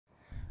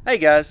Hey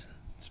guys,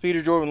 it's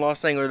Peter Jordan,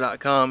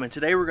 LostAngler.com, and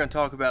today we're going to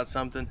talk about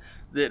something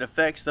that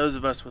affects those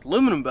of us with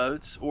aluminum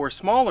boats or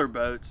smaller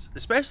boats,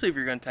 especially if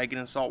you're going to take it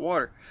in salt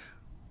water.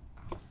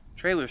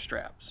 Trailer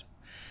straps.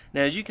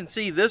 Now, as you can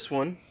see, this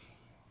one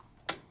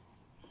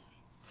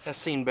has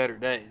seen better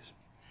days.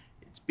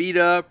 It's beat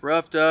up,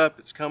 roughed up,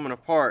 it's coming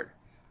apart.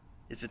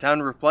 Is it time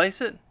to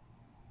replace it?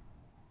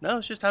 No,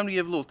 it's just time to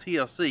give a little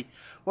TLC.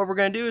 What we're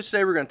going to do is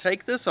today we're going to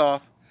take this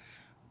off,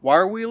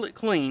 wire wheel it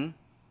clean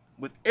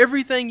with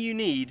everything you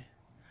need.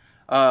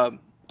 I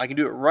can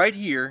do it right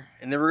here,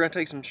 and then we're going to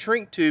take some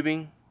shrink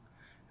tubing,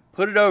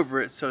 put it over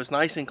it so it's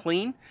nice and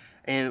clean,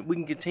 and we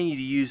can continue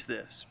to use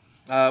this.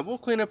 We'll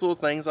clean up little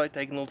things like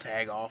taking a little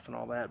tag off and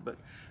all that, but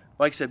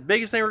like I said,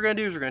 biggest thing we're going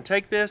to do is we're going to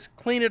take this,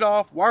 clean it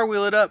off, wire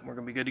wheel it up, and we're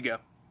going to be good to go.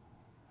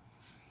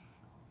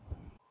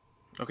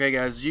 Okay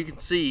guys, as you can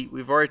see,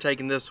 we've already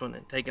taken this one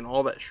and taken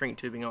all that shrink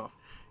tubing off,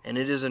 and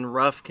it is in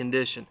rough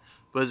condition,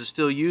 but is it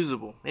still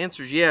usable? The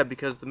answer is yeah,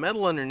 because the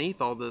metal underneath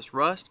all this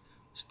rust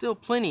is still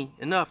plenty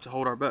enough to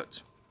hold our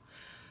boats.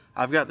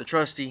 I've got the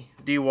trusty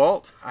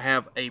DeWalt. I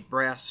have a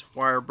brass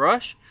wire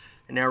brush,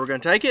 and now we're going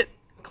to take it,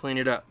 clean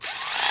it up.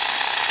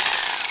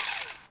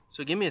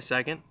 So give me a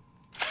second.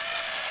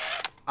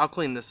 I'll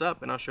clean this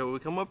up and I'll show what we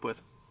come up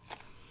with.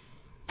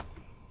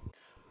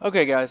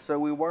 Okay guys, so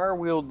we wire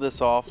wheeled this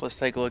off. Let's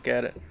take a look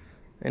at it.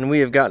 And we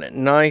have gotten it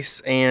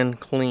nice and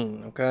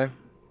clean, okay?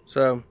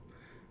 So,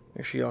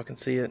 make sure y'all can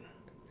see it.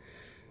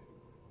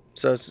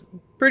 So it's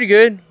pretty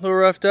good, a little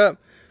roughed up.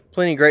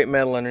 Plenty of great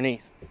metal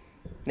underneath.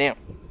 Now,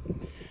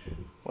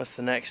 what's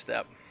the next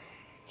step?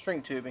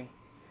 Shrink tubing.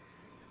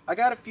 I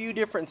got a few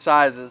different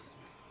sizes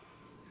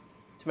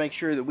to make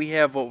sure that we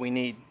have what we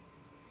need.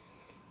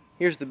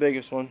 Here's the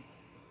biggest one.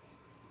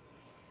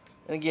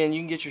 And again,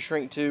 you can get your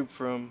shrink tube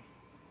from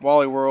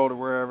Wally World or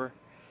wherever.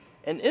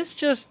 And it's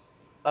just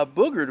a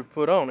booger to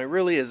put on. It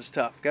really is. It's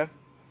tough, okay?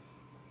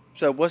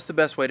 So what's the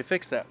best way to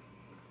fix that?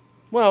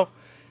 Well,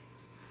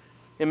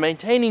 in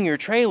maintaining your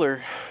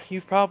trailer,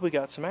 you've probably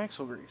got some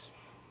axle grease.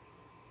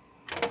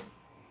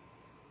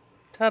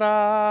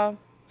 Ta-da!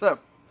 So,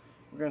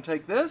 we're going to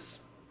take this,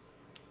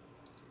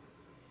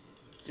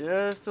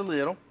 just a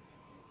little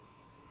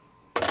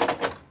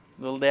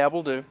dab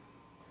will do.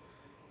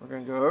 We're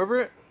going to go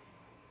over it.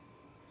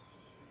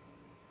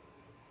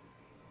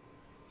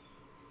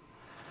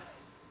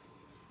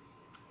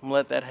 I'm going to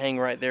let that hang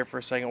right there for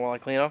a second while I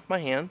clean off my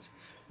hands.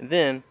 And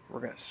then we're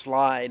going to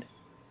slide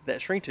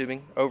that shrink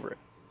tubing over it.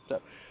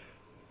 So,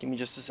 give me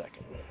just a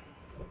second.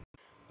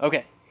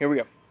 Okay, here we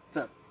go.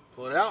 So,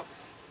 pull it out.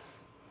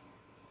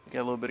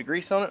 Got a little bit of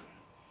grease on it.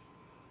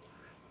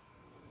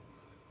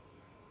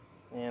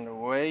 And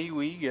away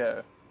we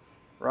go.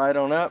 Right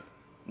on up.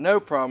 No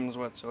problems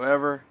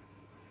whatsoever.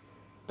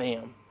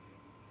 Bam.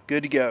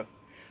 Good to go.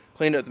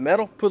 Cleaned up the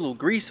metal. Put a little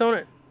grease on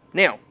it.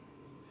 Now,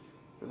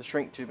 for the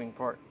shrink tubing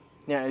part.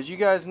 Now, as you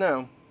guys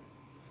know,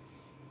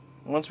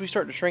 once we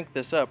start to shrink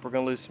this up, we're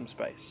going to lose some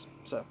space.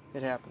 So,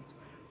 it happens.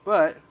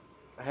 But,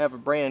 I have a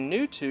brand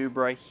new tube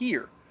right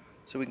here.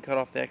 So we can cut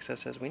off the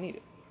excess as we need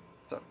it.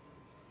 So,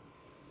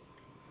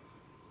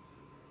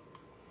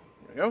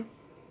 there we go.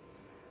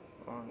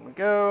 On we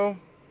go.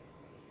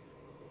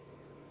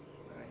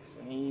 Nice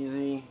and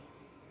easy.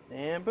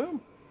 And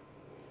boom.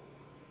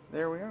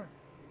 There we are.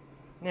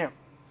 Now,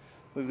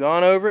 we've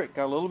gone over it,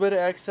 got a little bit of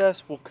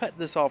excess. We'll cut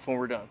this off when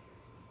we're done.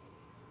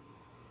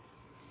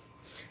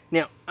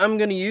 Now, I'm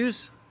going to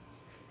use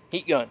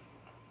heat gun.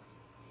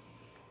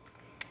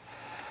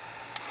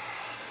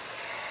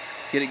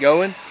 Get it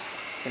going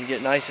and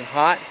get nice and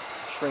hot.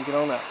 Shrink it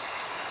on up.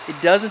 It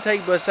doesn't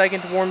take but a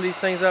second to warm these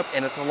things up,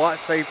 and it's a lot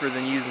safer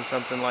than using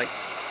something like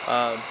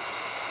a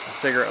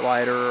cigarette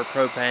lighter or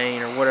propane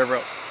or whatever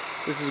else.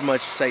 This is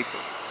much safer.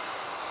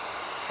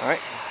 Alright,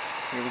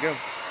 here we go.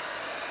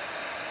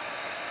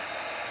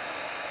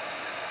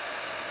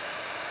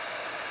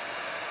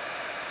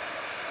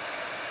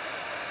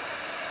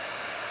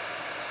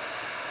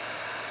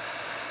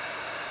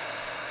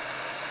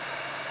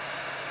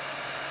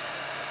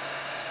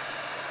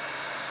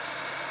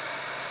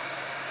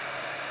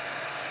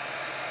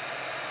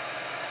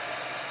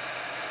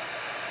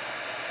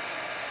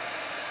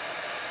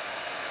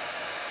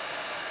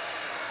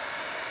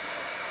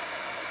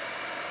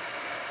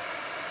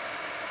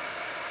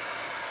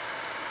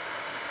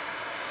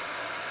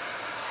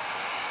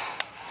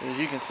 As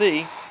you can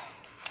see,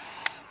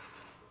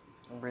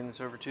 I'll bring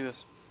this over to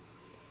us.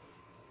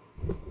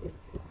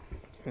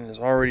 And it's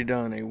already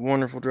done a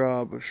wonderful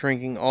job of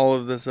shrinking all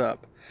of this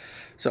up.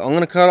 So I'm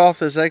going to cut off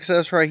this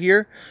excess right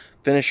here,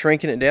 finish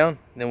shrinking it down,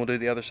 and then we'll do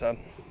the other side.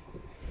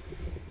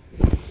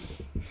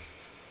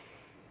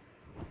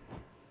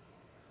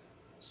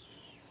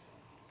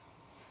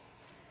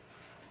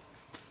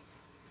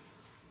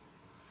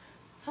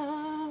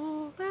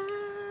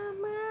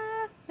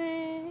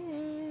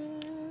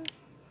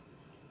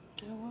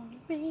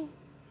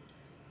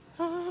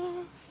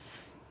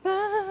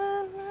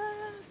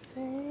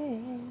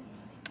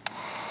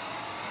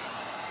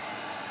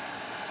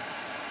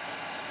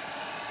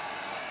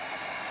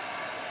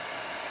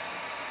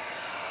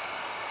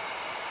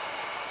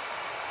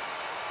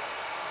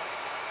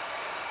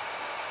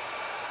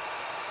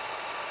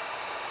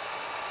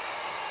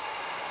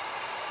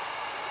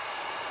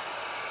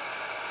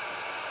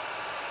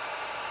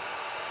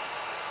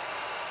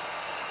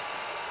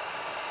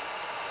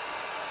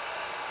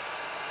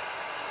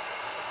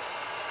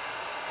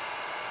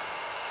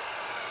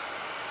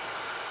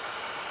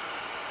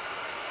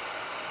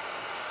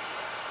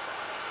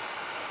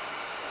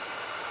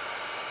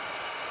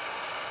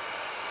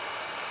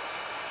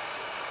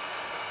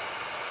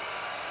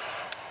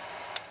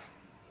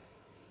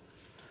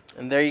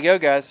 And there you go,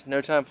 guys. No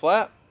time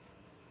flat.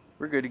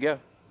 We're good to go.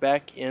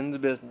 Back in the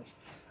business.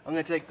 I'm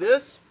going to take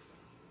this,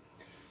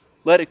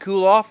 let it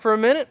cool off for a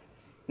minute.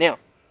 Now,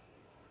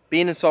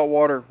 being in salt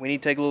water, we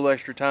need to take a little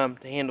extra time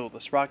to handle the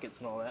sprockets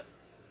and all that.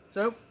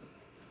 So,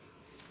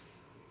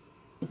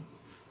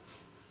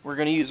 we're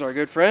going to use our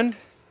good friend,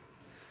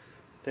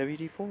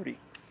 WD-40.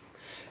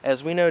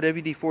 As we know,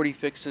 WD-40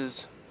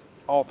 fixes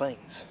all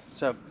things.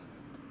 So,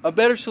 a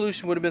better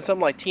solution would have been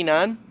something like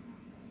T9,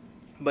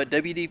 but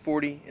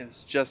WD-40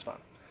 is just fine.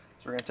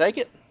 So we're going to take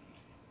it.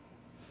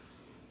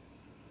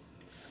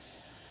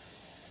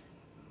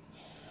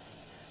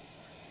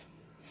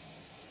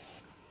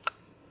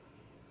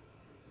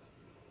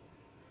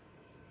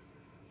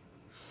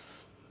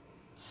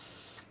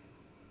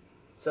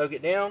 Soak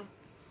it down.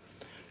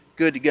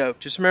 Good to go.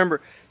 Just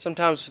remember,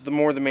 sometimes the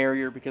more the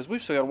merrier, because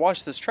we've still got to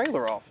wash this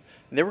trailer off.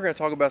 And then we're going to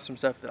talk about some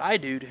stuff that I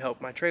do to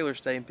help my trailer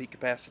stay in peak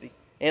capacity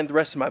and the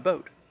rest of my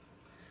boat.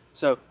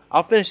 So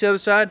I'll finish the other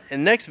side.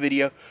 In the next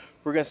video,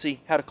 we're going to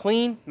see how to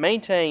clean,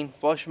 maintain,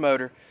 flush a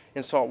motor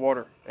in salt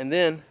water. And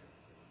then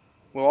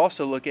we'll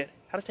also look at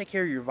how to take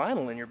care of your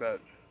vinyl in your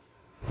boat.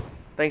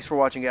 Thanks for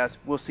watching, guys.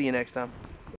 We'll see you next time.